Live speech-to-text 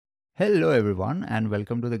Hello everyone and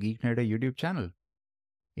welcome to the Geek Nader YouTube channel.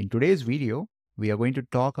 In today's video, we are going to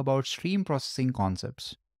talk about stream processing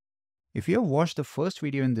concepts. If you have watched the first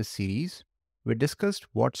video in this series, we discussed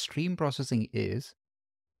what stream processing is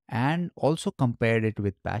and also compared it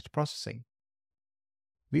with batch processing.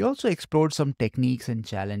 We also explored some techniques and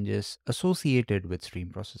challenges associated with stream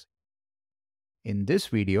processing. In this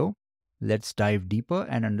video, let's dive deeper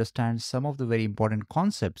and understand some of the very important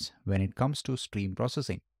concepts when it comes to stream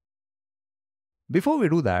processing. Before we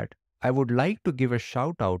do that, I would like to give a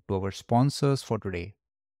shout out to our sponsors for today.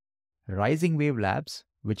 Rising Wave Labs,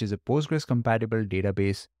 which is a Postgres compatible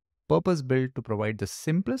database purpose built to provide the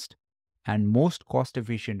simplest and most cost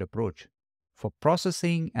efficient approach for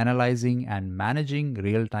processing, analyzing, and managing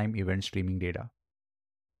real time event streaming data.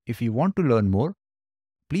 If you want to learn more,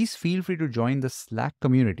 please feel free to join the Slack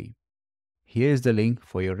community. Here is the link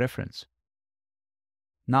for your reference.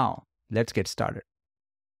 Now, let's get started.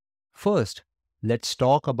 First, let's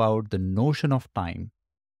talk about the notion of time.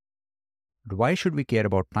 Why should we care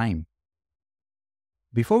about time?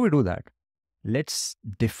 Before we do that, let's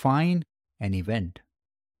define an event.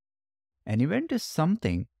 An event is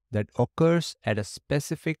something that occurs at a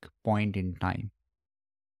specific point in time.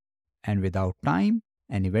 And without time,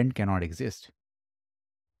 an event cannot exist.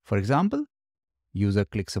 For example, user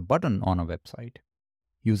clicks a button on a website.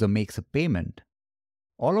 User makes a payment.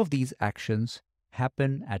 All of these actions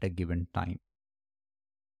happen at a given time.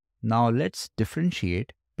 Now let's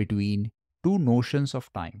differentiate between two notions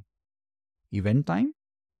of time: event time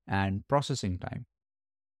and processing time.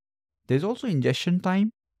 There's also ingestion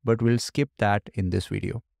time, but we'll skip that in this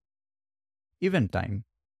video. Event time.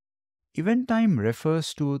 Event time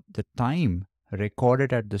refers to the time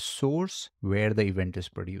recorded at the source where the event is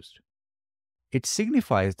produced. It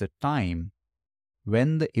signifies the time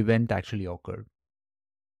when the event actually occurred.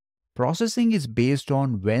 Processing is based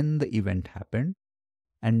on when the event happened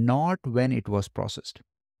and not when it was processed.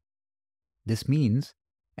 This means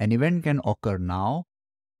an event can occur now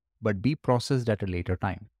but be processed at a later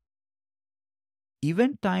time.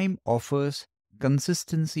 Event time offers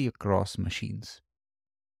consistency across machines,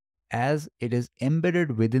 as it is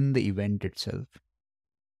embedded within the event itself.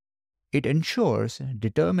 It ensures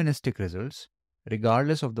deterministic results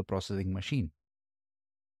regardless of the processing machine.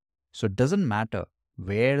 So it doesn't matter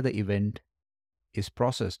where the event is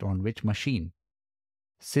processed on which machine.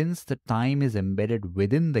 Since the time is embedded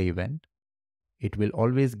within the event, it will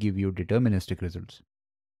always give you deterministic results.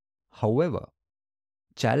 However,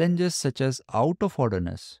 challenges such as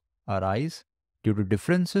out-of-orderness arise due to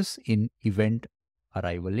differences in event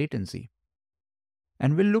arrival latency.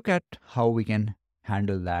 And we'll look at how we can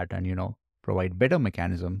handle that and provide better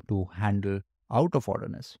mechanism to handle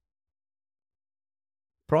out-of-orderness.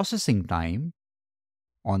 Processing time,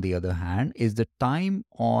 on the other hand, is the time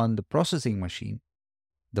on the processing machine,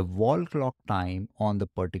 the wall clock time on the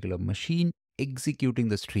particular machine executing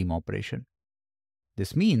the stream operation.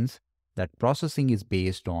 This means that processing is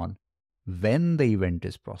based on when the event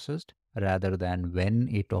is processed rather than when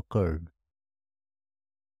it occurred.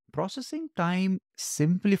 Processing time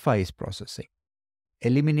simplifies processing,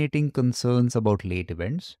 eliminating concerns about late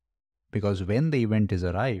events, because when the event is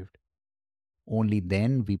arrived, only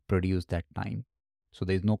then we produce that time. So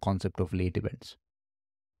there is no concept of late events.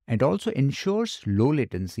 And also ensures low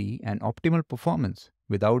latency and optimal performance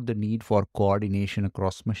without the need for coordination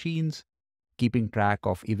across machines, keeping track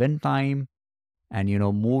of event time, and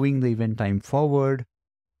moving the event time forward,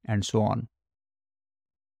 and so on.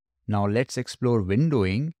 Now let's explore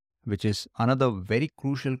windowing, which is another very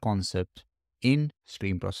crucial concept in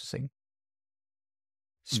stream processing.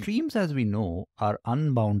 Streams, as we know, are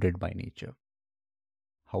unbounded by nature.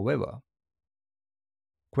 However,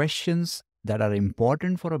 questions that are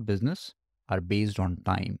important for a business are based on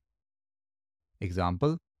time.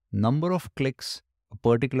 Example, number of clicks a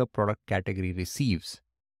particular product category receives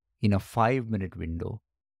in a 5-minute window.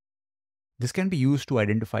 This can be used to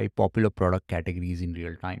identify popular product categories in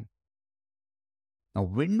real time. Now,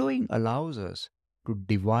 windowing allows us to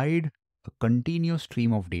divide a continuous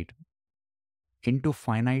stream of data into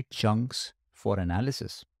finite chunks for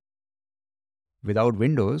analysis. Without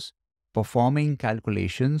windows, performing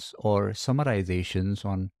calculations or summarizations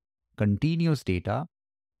on continuous data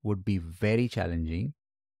would be very challenging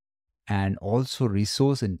and also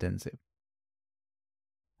resource intensive.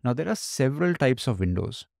 Now, there are several types of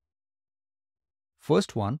windows.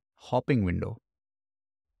 First one, hopping window.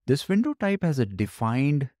 This window type has a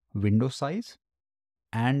defined window size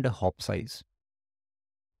and a hop size.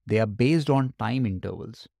 They are based on time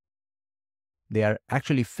intervals. They are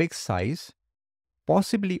actually fixed size,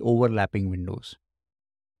 possibly overlapping windows.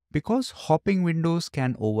 Because hopping windows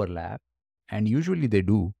can overlap, and usually they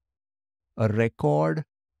do, a record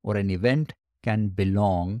or an event can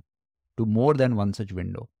belong to more than one such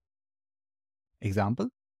window. Example,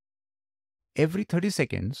 every 30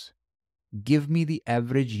 seconds, give me the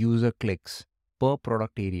average user clicks per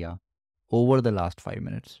product area over the last 5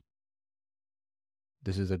 minutes.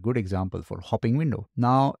 This is a good example for hopping window.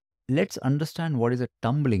 Now, let's understand what is a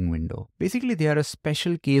tumbling window. Basically, they are a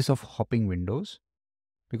special case of hopping windows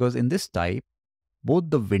because in this type, both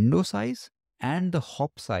the window size and the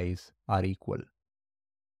hop size are equal,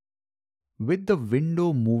 with the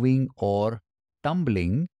window moving or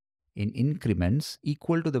tumbling in increments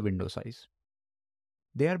equal to the window size.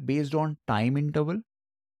 They are based on time interval,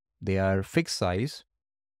 they are fixed size,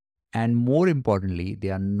 and more importantly,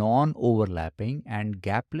 they are non-overlapping and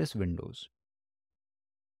gapless windows.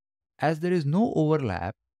 As there is no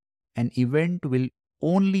overlap, an event will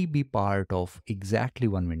only be part of exactly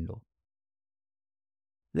one window.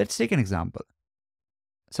 Let's take an example.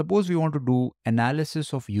 Suppose we want to do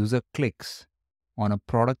analysis of user clicks on a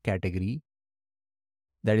product category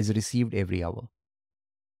that is received every hour.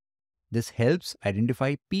 This helps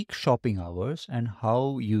identify peak shopping hours and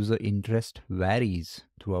how user interest varies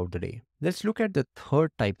throughout the day. Let's look at the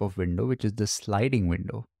third type of window, which is the sliding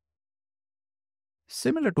window.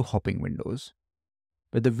 Similar to hopping windows,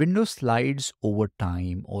 where the window slides over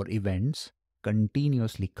time or events,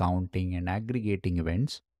 continuously counting and aggregating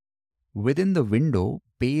events within the window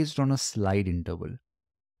based on a slide interval,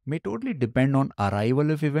 may totally depend on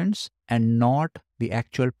arrival of events and not the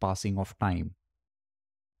actual passing of time.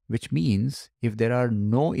 Which means if there are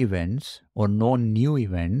no events or no new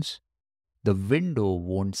events, the window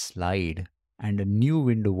won't slide and a new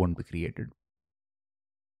window won't be created.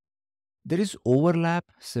 There is overlap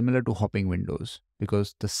similar to hopping windows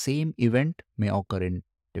because the same event may occur in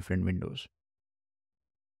different windows.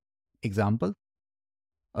 Example,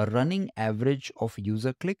 a running average of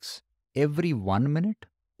user clicks every 1 minute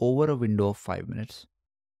over a window of 5 minutes.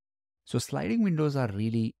 So sliding windows are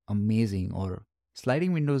really amazing, or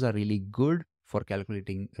sliding windows are really good for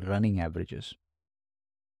calculating running averages.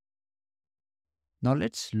 Now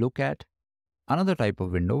let's look at another type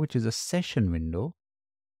of window, which is a session window.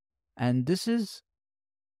 And this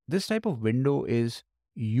type of window is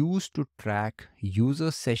used to track user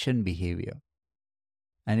session behavior.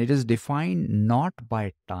 And it is defined not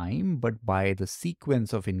by time, but by the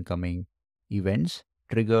sequence of incoming events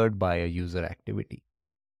triggered by a user activity.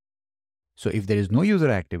 So if there is no user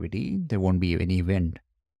activity, there won't be any event.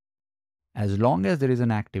 As long as there is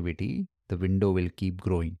an activity, the window will keep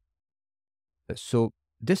growing. So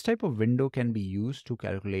this type of window can be used to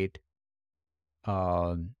calculate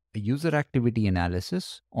a user activity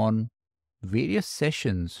analysis on various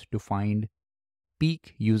sessions to find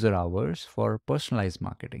peak user hours for personalized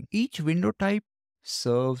marketing. Each window type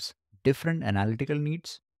serves different analytical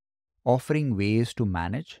needs, offering ways to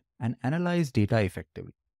manage and analyze data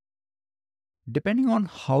effectively. Depending on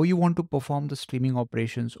how you want to perform the streaming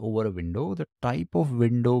operations over a window, the type of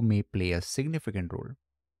window may play a significant role.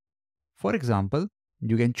 For example,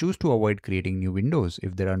 you can choose to avoid creating new windows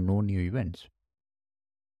if there are no new events.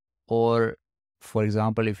 Or, for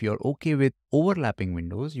example, if you're okay with overlapping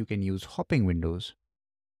windows, you can use hopping windows.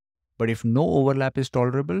 But if no overlap is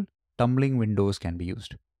tolerable, tumbling windows can be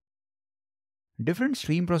used. Different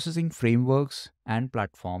stream processing frameworks and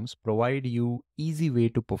platforms provide you easy way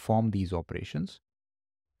to perform these operations,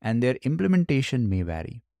 and their implementation may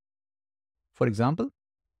vary. For example,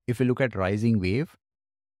 if you look at Rising Wave,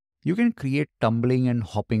 you can create tumbling and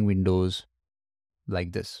hopping windows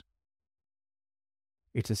like this.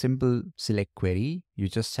 It's a simple select query. You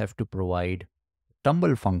just have to provide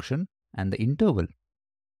tumble function and the interval.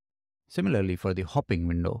 Similarly, for the hopping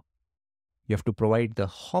window, you have to provide the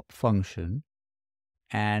hop function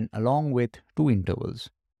and along with two intervals,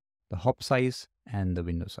 the hop size and the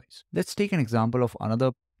window size. Let's take an example of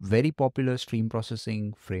another very popular stream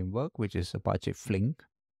processing framework, which is Apache Flink.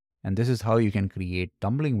 And this is how you can create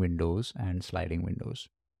tumbling windows and sliding windows.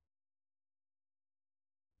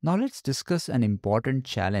 Now let's discuss an important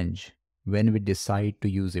challenge when we decide to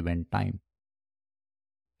use event time.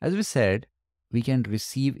 As we said, we can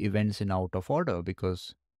receive events in out of order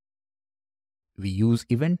because we use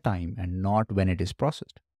event time and not when it is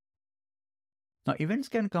processed. Now events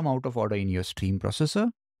can come out of order in your stream processor,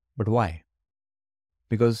 but why?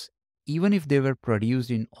 Because even if they were produced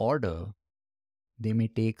in order, they may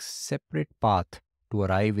take separate path to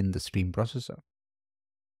arrive in the stream processor.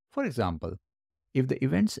 For example, if the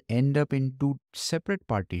events end up in two separate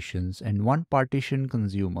partitions and one partition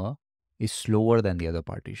consumer is slower than the other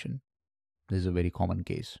partition, this is a very common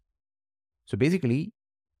case. So basically,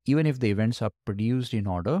 Even if the events are produced in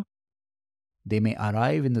order, they may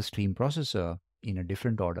arrive in the stream processor in a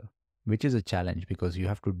different order, which is a challenge because you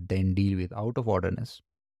have to then deal with out of orderness.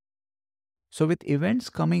 So, with events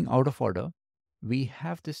coming out of order, we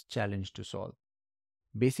have this challenge to solve.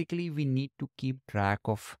 Basically, we need to keep track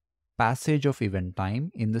of passage of event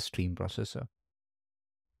time in the stream processor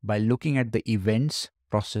by looking at the events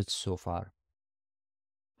processed so far.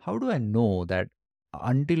 How do I know that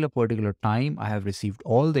until a particular time I have received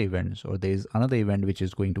all the events or there is another event which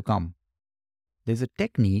is going to come? There's a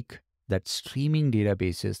technique that streaming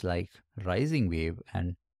databases like Rising Wave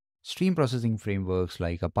and stream processing frameworks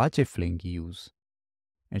like Apache Flink use.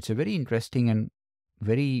 It's a very interesting and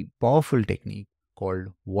very powerful technique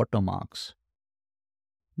called watermarks.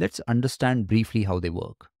 Let's understand briefly how they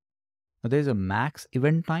work. Now, there's a max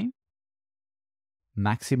event time,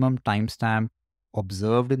 maximum timestamp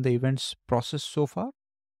observed in the events process so far.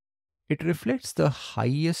 It reflects the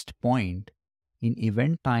highest point in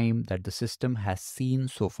event time that the system has seen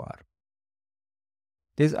so far.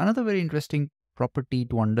 There's another very interesting property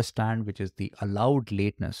to understand, which is the allowed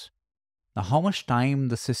lateness. Now, how much time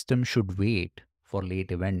the system should wait for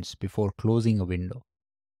late events before closing a window.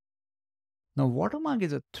 Now, watermark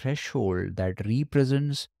is a threshold that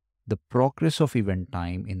represents the progress of event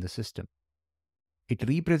time in the system. It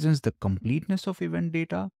represents the completeness of event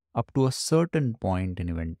data up to a certain point in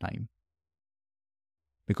event time.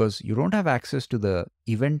 Because you don't have access to the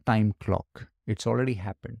event time clock, it's already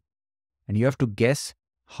happened. And you have to guess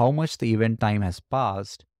how much the event time has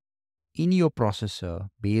passed in your processor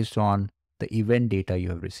based on the event data you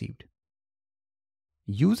have received.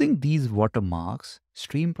 Using these watermarks,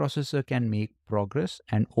 stream processor can make progress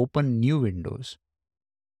and open new windows.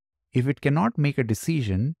 If it cannot make a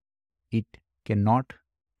decision, it cannot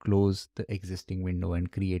close the existing window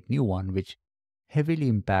and create new one, which heavily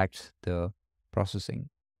impacts the processing.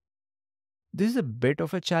 This is a bit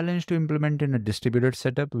of a challenge to implement in a distributed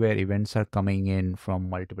setup where events are coming in from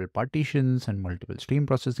multiple partitions and multiple stream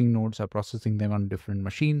processing nodes are processing them on different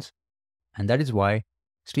machines. And that is why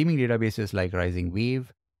streaming databases like Rising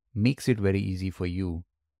Wave makes it very easy for you.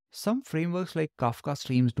 Some frameworks like Kafka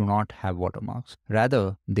Streams do not have watermarks.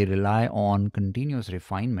 Rather, they rely on continuous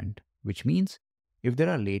refinement, which means if there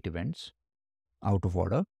are late events out of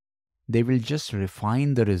order, they will just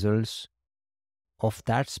refine the results of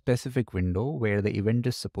that specific window where the event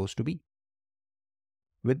is supposed to be.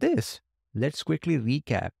 With this, let's quickly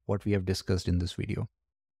recap what we have discussed in this video.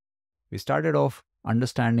 We started off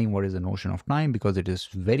understanding what is the notion of time because it is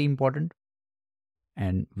very important.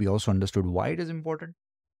 And we also understood why it is important.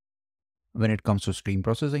 When it comes to stream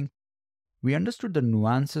processing, we understood the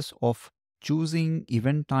nuances of choosing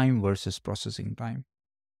event time versus processing time.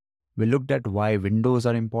 We looked at why windows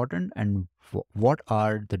are important and what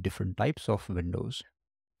are the different types of windows.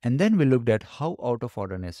 And then we looked at how out of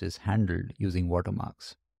orderness is handled using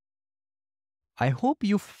watermarks. I hope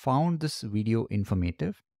you found this video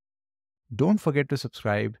informative. Don't forget to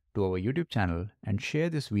subscribe to our YouTube channel and share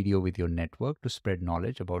this video with your network to spread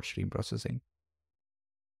knowledge about stream processing.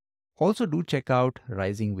 Also, do check out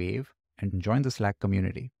Rising Wave and join the Slack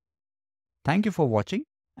community. Thank you for watching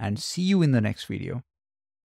and see you in the next video.